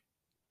 But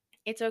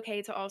it's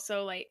okay to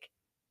also like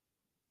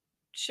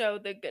show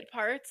the good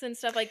parts and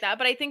stuff like that.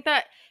 But I think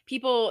that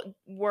people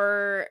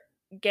were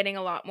getting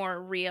a lot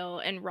more real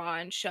and raw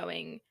and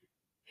showing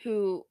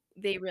who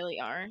they really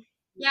are.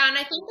 Yeah, and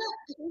I think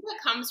that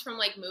comes from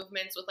like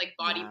movements with like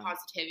body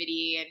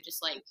positivity and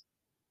just like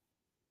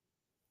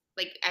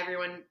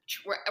everyone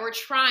we're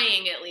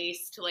trying at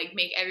least to like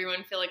make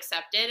everyone feel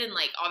accepted. And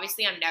like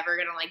obviously I'm never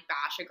gonna like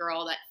bash a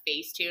girl that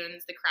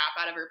facetunes the crap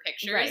out of her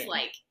pictures. Right.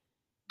 Like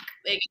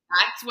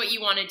that's what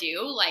you want to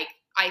do. Like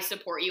I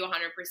support you 100%.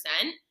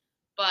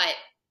 But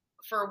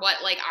for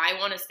what like I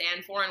want to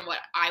stand for and what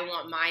I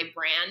want my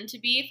brand to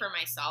be for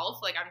myself,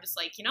 like I'm just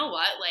like, you know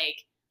what, like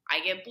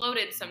I get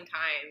bloated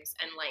sometimes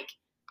and like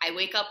I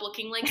wake up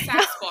looking like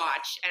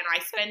Sasquatch and I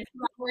spend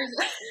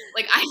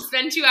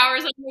 2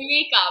 hours on my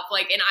makeup,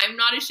 like, and I'm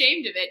not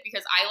ashamed of it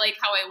because I like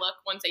how I look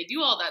once I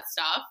do all that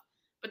stuff.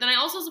 But then I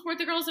also support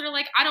the girls that are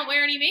like, I don't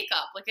wear any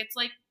makeup. Like, it's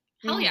like,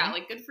 hell yeah,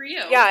 like good for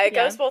you. Yeah, it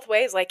goes both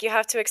ways. Like you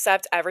have to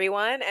accept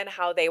everyone and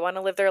how they want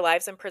to live their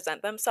lives and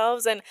present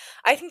themselves. And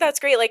I think that's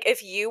great. Like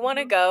if you want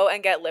to go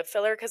and get lip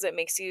filler because it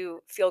makes you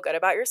feel good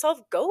about yourself,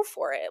 go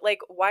for it. Like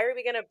why are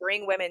we going to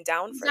bring women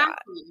down for that?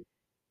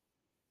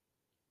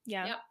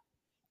 Yeah. Yep.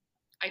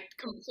 I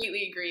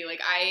completely agree. Like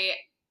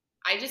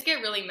I just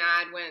get really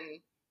mad when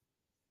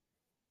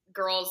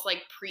girls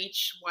like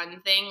preach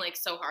one thing like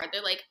so hard.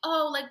 They're like,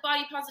 oh, like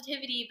body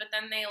positivity, but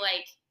then they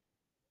like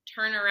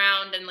turn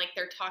around and like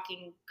they're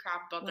talking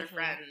crap about their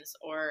friends.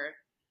 Or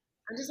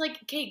I'm just like,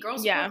 okay,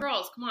 girls support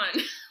girls, come on.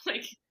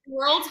 Like the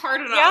world's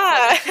hard enough.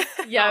 Yeah.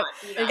 Like, yeah,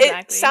 exactly.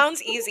 It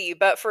sounds easy,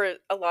 but for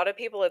a lot of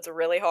people it's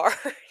really hard.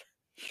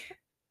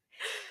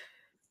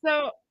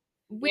 So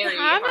we Very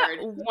have hard.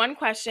 one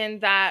question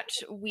that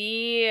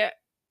we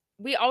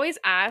always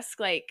ask,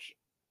 like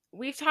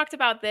we've talked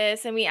about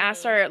this and we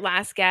asked our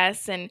last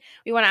guests and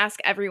we want to ask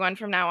everyone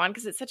from now on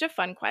because it's such a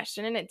fun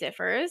question and it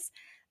differs.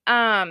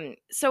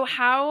 So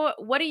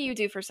what do you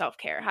do for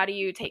self-care? How do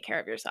you take care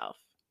of yourself?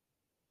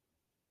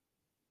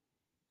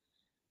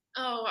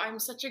 Oh, I'm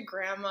such a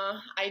grandma.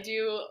 I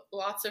do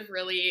lots of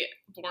really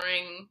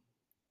boring.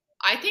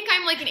 I think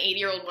I'm like an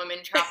 80-year-old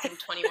woman trapped in a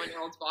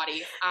 21-year-old's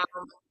body. I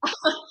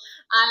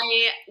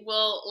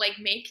will like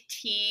make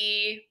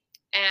tea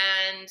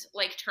and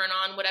like turn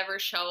on whatever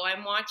show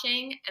I'm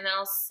watching, and then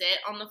I'll sit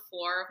on the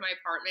floor of my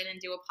apartment and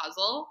do a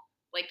puzzle,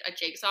 like a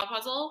jigsaw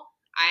puzzle.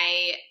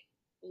 I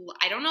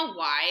don't know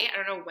why. I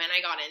don't know when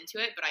I got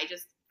into it, but I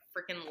just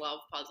freaking love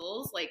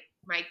puzzles. Like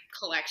my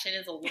collection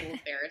is a little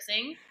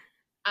embarrassing.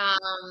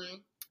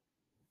 Um,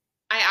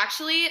 I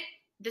actually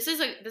this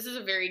is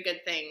a very good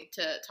thing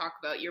to talk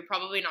about. You're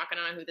probably not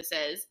going to know who this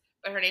is,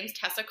 but her name's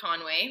Tessa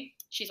Conway.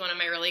 She's one of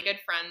my really good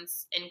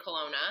friends in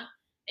Kelowna,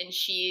 and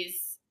she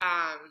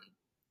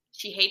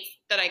hates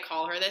that I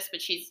call her this,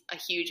 but she's a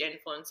huge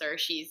influencer.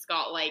 She's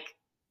got like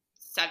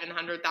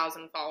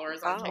 700,000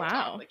 followers on TikTok.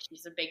 Wow. Like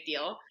she's a big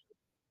deal.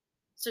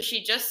 So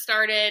she just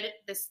started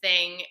this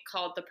thing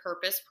called the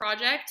Purpose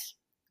Project,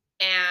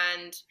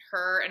 and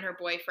her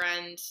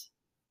boyfriend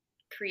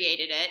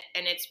created it,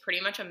 and it's pretty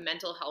much a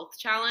mental health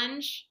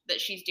challenge that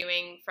she's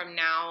doing from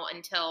now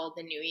until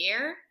the new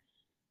year.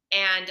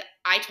 And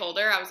I told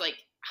her, I was like,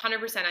 100%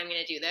 I'm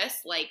going to do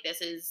this. Like,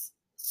 this is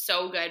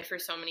so good for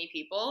so many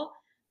people.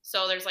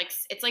 So there's like,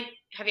 it's like,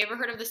 have you ever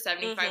heard of the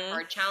 75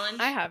 hard challenge?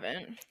 I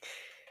haven't.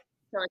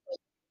 So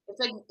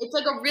it's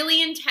like a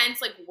really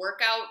intense like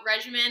workout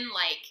regimen,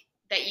 like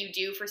that you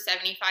do for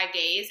 75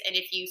 days. And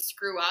if you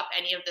screw up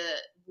any of the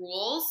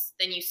rules,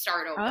 then you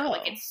start over. Oh.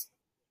 Like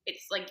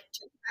it's like to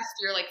test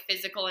your like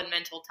physical and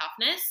mental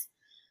toughness.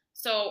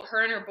 So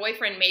her and her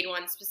boyfriend made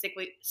one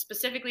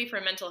specifically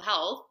for mental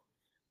health.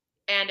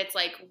 And it's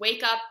like,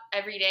 wake up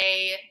every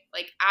day,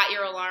 like at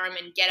your alarm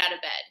and get out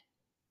of bed.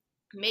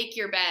 Make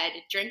your bed,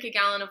 drink a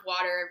gallon of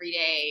water every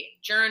day,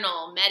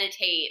 journal,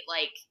 meditate,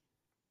 I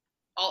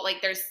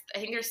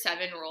think there's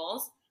 7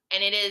 rules.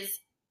 And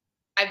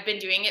I've been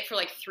doing it for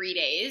like 3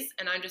 days.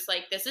 And I'm just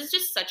like, this is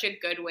just such a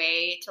good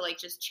way to like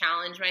just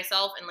challenge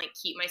myself and like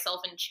keep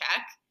myself in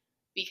check.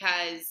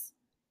 Because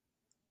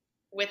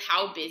with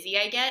how busy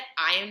I get,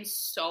 I am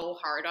so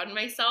hard on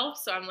myself.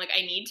 So I'm like,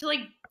 I need to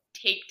like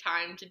take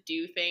time to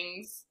do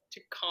things to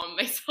calm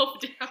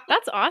myself down.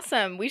 That's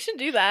awesome. We should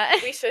do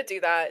that. We should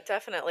do that,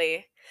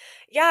 definitely.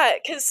 Yeah,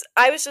 because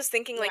I was just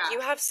thinking, like, Yeah.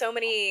 you have so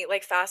many,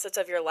 like, facets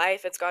of your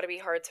life. It's got to be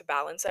hard to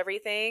balance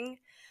everything.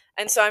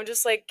 And so I'm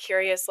just, like,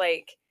 curious,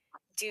 like,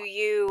 do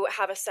you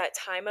have a set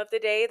time of the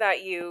day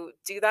that you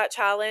do that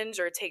challenge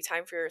or take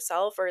time for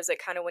yourself? Or is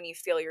it kind of when you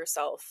feel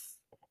yourself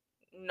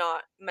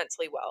not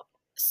mentally well?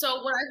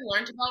 So what I've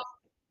learned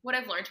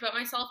about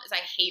myself is I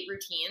hate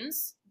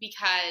routines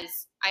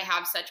because I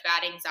have such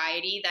bad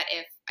anxiety that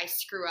if I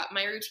screw up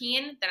my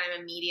routine, then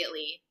I'm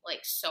immediately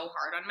like so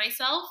hard on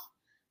myself.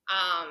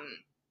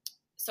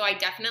 So I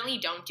definitely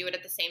don't do it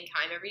at the same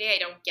time every day. I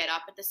don't get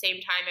up at the same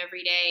time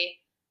every day.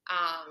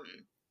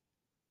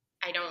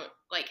 I don't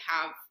like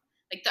have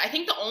I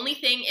think the only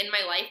thing in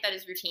my life that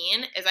is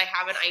routine is I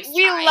have an iced chai.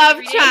 We love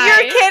every day.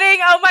 chai. You're kidding.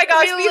 Oh my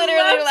gosh. We We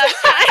literally love love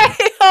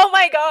chai. Oh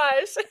my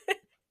gosh.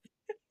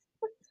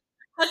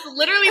 That's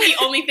literally the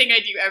only thing I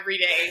do every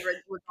day,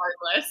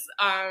 regardless.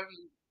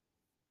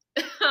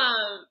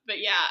 But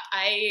yeah,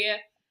 I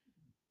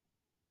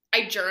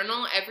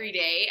journal every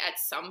day at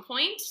some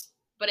point,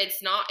 but it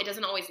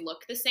doesn't always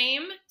look the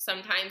same.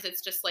 Sometimes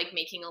it's just like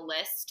making a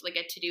list, like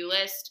a to-do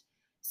list.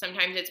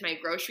 Sometimes it's my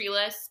grocery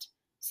list.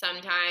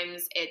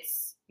 Sometimes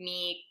it's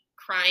me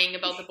crying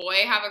about the boy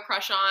I have a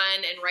crush on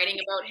and writing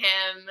about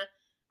him.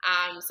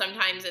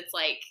 Sometimes it's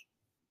like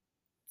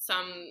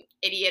some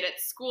idiot at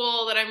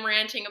school that I'm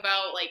ranting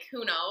about, like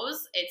who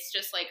knows? It's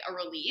just like a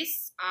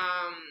release.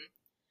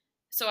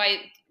 So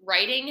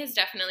writing has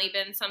definitely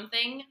been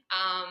something.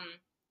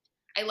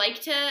 I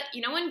like to,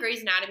 in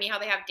Grey's Anatomy, how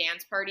they have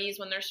dance parties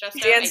when they're stressed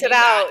out. Dance it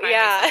out,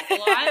 yeah. A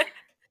lot.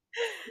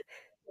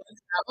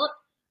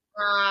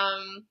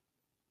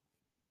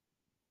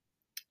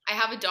 I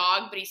have a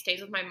dog, but he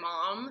stays with my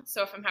mom.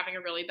 So if I'm having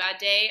a really bad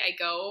day, I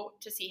go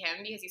to see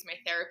him because he's my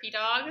therapy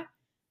dog.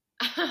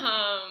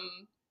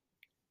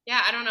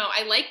 Yeah, I don't know.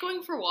 I like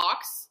going for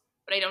walks,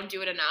 but I don't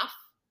do it enough.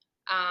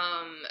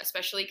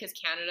 Especially because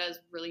Canada is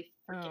really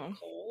freaking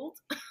cold.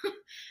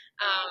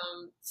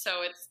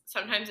 So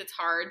sometimes it's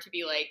hard to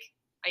be like,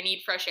 I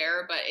need fresh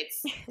air, but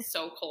it's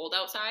so cold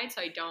outside,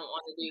 so I don't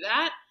want to do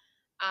that.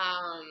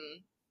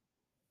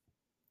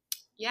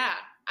 Yeah,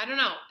 I don't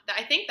know.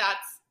 I think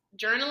that's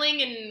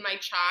journaling and my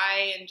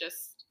chai and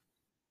just,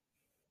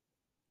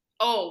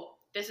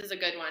 this is a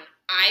good one.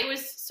 I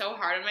was so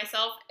hard on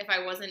myself if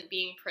I wasn't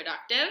being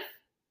productive.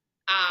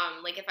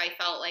 Like if I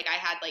felt like I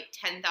had like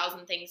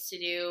 10,000 things to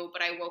do,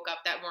 but I woke up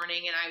that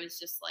morning and I was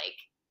just like,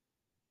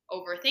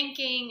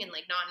 overthinking and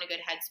like not in a good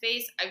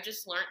headspace, I've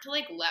just learned to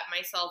like let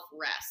myself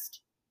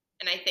rest.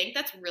 And I think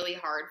that's really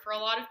hard for a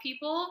lot of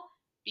people,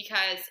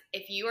 because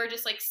if you are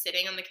just like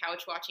sitting on the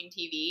couch watching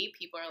TV,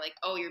 people are like,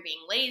 oh, you're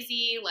being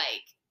lazy,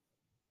 like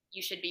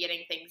you should be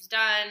getting things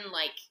done,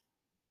 like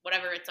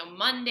whatever, it's a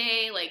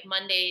Monday, like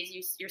Mondays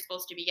you're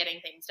supposed to be getting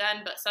things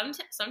done, but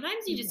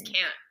sometimes you just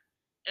can't.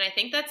 And I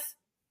think that's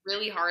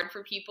really hard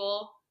for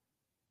people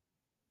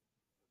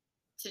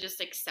to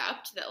just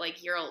accept, that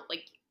like your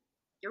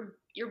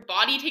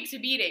body takes a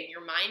beating,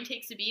 your mind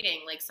takes a beating.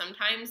 Like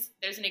sometimes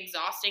there's an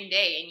exhausting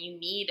day and you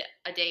need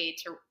a day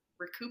to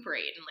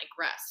recuperate and like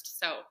rest.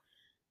 So I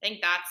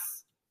think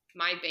that's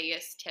my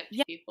biggest tip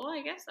to people,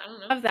 I guess. I don't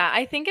know. Of that,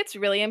 I think it's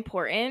really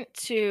important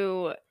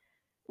to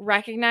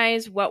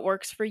recognize what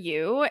works for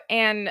you.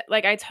 And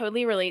like I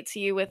totally relate to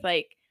you with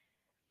like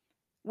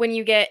when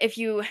you get, if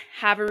you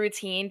have a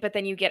routine but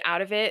then you get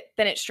out of it,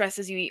 then it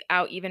stresses you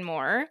out even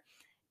more.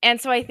 And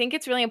so I think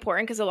it's really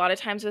important, because a lot of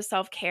times with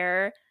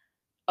self-care,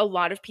 a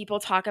lot of people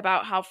talk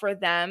about how for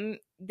them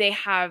they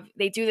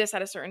do this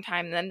at a certain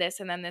time, and then this,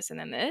 and then this, and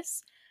then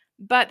this.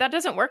 But that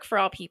doesn't work for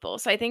all people.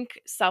 So I think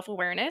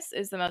self-awareness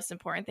is the most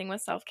important thing with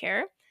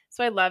self-care.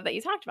 So I love that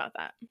you talked about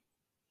that.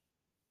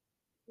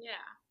 Yeah.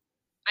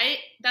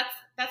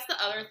 That's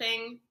the other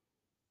thing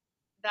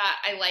that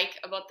I like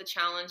about the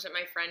challenge that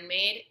my friend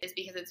made, is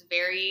because it's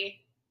very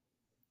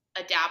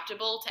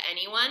adaptable to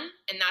anyone.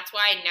 And that's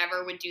why I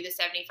never would do the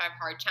 75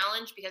 hard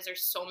challenge, because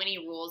there's so many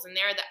rules in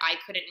there that I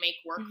couldn't make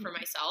work for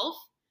myself.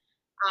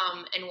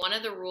 And one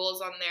of the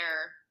rules on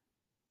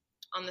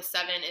the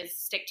 7 is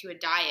stick to a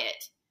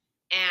diet.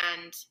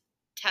 And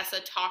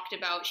Tessa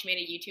she made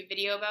a YouTube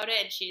video about it,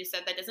 and she just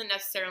said that doesn't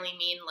necessarily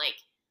mean like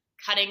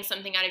cutting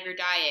something out of your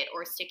diet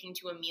or sticking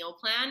to a meal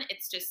plan.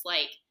 It's just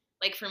like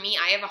for me,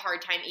 I have a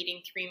hard time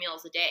eating 3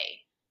 meals a day.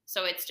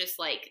 So it's just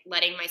like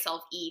letting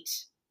myself eat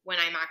when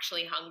I'm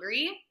actually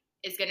hungry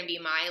is going to be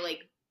my like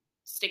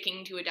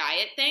sticking to a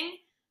diet thing.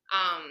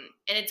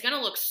 And it's going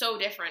to look so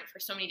different for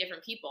so many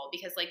different people,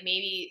 because like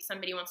maybe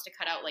somebody wants to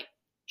cut out like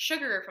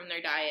sugar from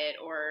their diet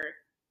or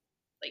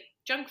like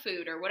junk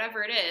food or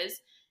whatever it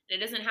is.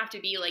 And it doesn't have to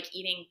be like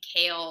eating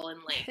kale and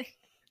like,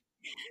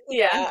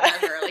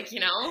 whatever, like, you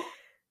know?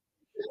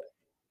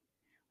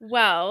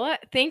 Well,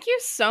 thank you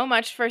so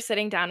much for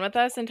sitting down with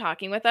us and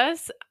talking with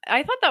us.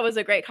 I thought that was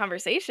a great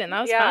conversation.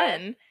 That was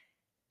fun.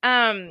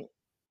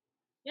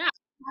 Yeah,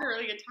 I had a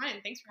really good time.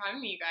 Thanks for having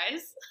me, you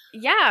guys.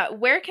 Yeah,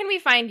 where can we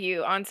find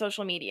you on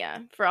social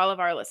media for all of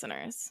our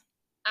listeners?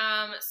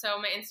 So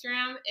my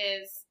Instagram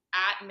is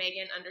at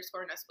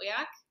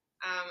Megan_Nespliak.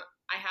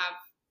 I have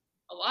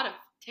a lot of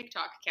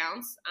TikTok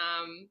accounts.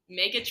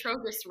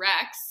 Megatrogus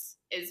Rex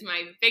is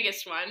my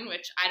biggest one,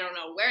 which I don't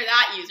know where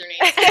that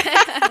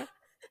username is.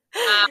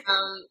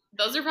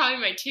 Those are probably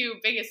my 2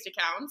 biggest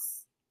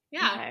accounts.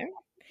 Yeah. Okay.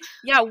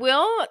 Yeah,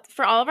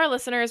 for all of our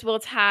listeners, we'll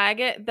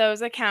tag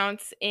those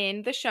accounts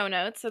in the show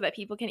notes so that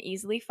people can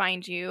easily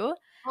find you.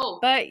 Oh.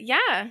 But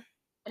yeah.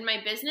 And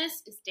my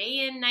business is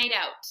Day In, Night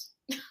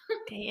Out.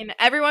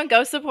 Everyone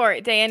go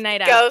support Day In,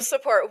 Night Out. Go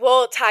support.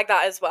 We'll tag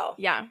that as well.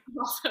 Yeah.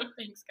 Awesome.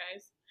 Thanks,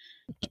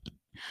 guys.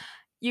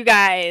 You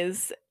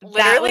guys,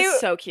 literally, that was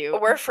so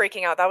cute. We're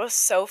freaking out. That was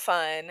so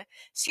fun.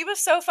 She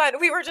was so fun.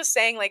 We were just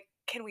saying, like,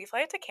 can we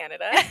fly to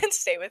Canada and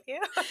stay with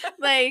you?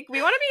 Like,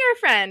 we want to be your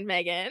friend,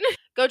 Megan.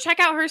 Go check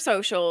out her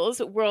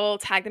socials. We'll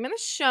tag them in the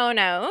show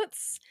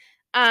notes.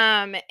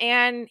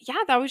 And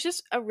yeah, that was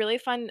just a really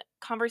fun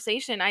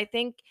conversation. I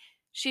think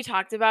she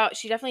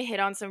definitely hit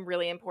on some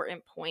really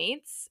important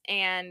points,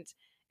 and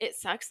it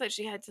sucks that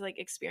she had to like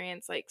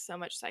experience like so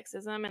much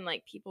sexism and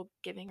like people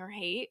giving her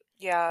hate.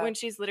 Yeah. When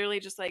she's literally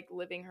just like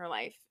living her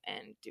life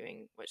and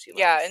doing what she loves.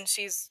 Yeah, and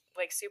she's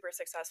like super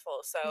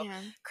successful. So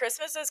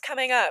Christmas is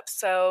coming up.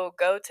 So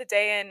go to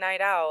Day In, Night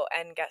Out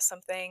and get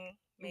something.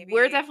 Maybe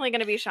we're definitely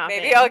going to be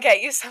shopping. Maybe I'll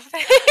get you something.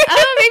 Maybe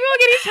we'll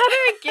get each other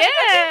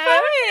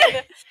a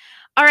gift.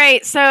 All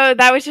right, so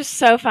that was just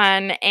so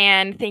fun,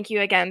 and thank you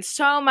again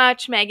so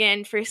much,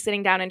 Megan, for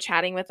sitting down and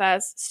chatting with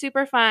us.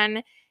 Super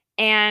fun,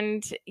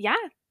 and yeah.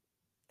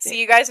 See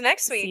you guys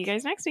next week. See you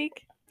guys next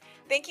week.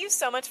 Thank you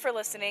so much for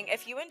listening.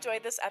 If you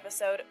enjoyed this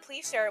episode,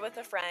 please share it with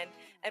a friend,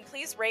 and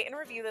please rate and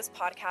review this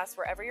podcast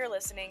wherever you're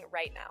listening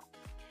right now.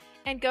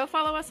 And go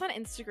follow us on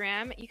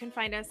Instagram. You can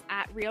find us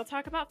at Real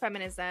Talk About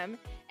Feminism,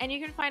 and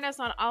you can find us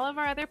on all of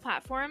our other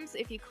platforms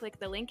if you click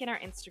the link in our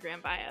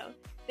Instagram bio.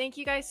 Thank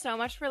you guys so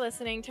much for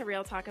listening to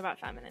Real Talk About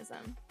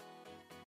Feminism.